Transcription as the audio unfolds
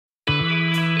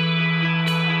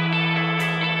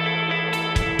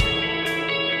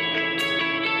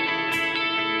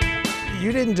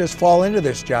you didn't just fall into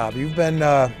this job. You've been,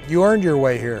 you earned your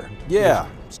way here. Yeah.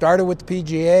 You started with the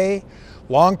PGA,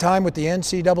 long time with the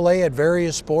NCAA at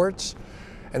various sports,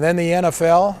 and then the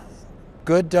NFL.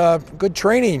 Good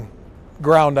training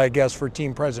ground, I guess, for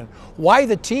team president. Why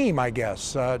the team, I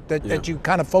guess, that you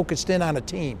kind of focused in on a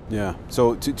team? Yeah,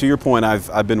 so to your point,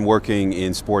 I've been working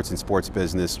in sports and sports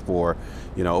business for,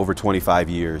 over 25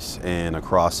 years and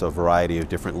across a variety of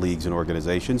different leagues and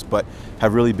organizations, but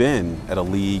have really been at a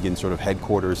league in sort of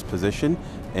headquarters position.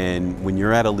 And when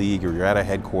you're at a league or you're at a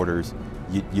headquarters,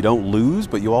 you don't lose,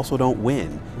 but you also don't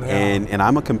win. Yeah. And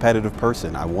I'm a competitive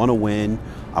person. I want to win.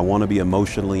 I want to be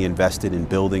emotionally invested in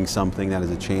building something that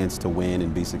has a chance to win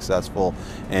and be successful.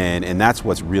 And that's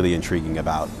what's really intriguing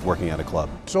about working at a club.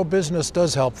 So business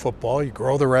does help football. You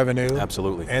grow the revenue.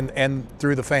 Absolutely. And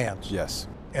through the fans. Yes.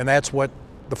 And that's what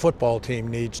the football team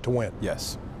needs to win.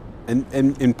 Yes.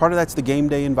 And part of that's the game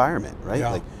day environment, right?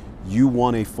 Yeah. Like, you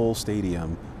want a full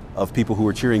stadium of people who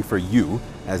are cheering for you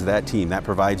as that team. That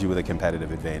provides you with a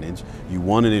competitive advantage. You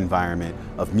want an environment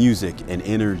of music and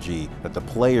energy that the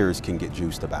players can get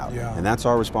juiced about. Yeah. And that's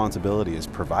our responsibility, is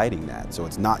providing that. So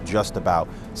it's not just about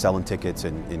selling tickets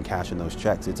and cashing those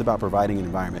checks. It's about providing an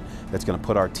environment that's going to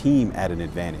put our team at an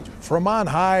advantage. From on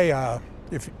high,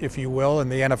 if you will, in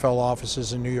the NFL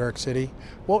offices in New York City,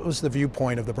 what was the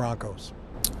viewpoint of the Broncos?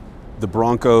 The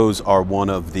Broncos are one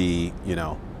of the,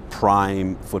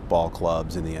 prime football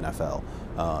clubs in the NFL.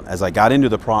 As I got into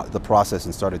the process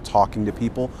and started talking to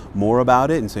people more about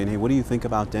it and saying, hey, what do you think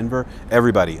about Denver?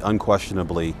 Everybody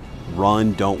unquestionably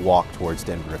run, don't walk towards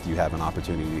Denver if you have an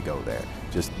opportunity to go there.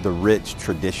 Just the rich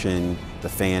tradition, the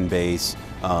fan base,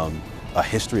 a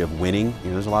history of winning.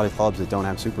 There's a lot of clubs that don't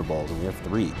have Super Bowls, and we have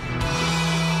 3.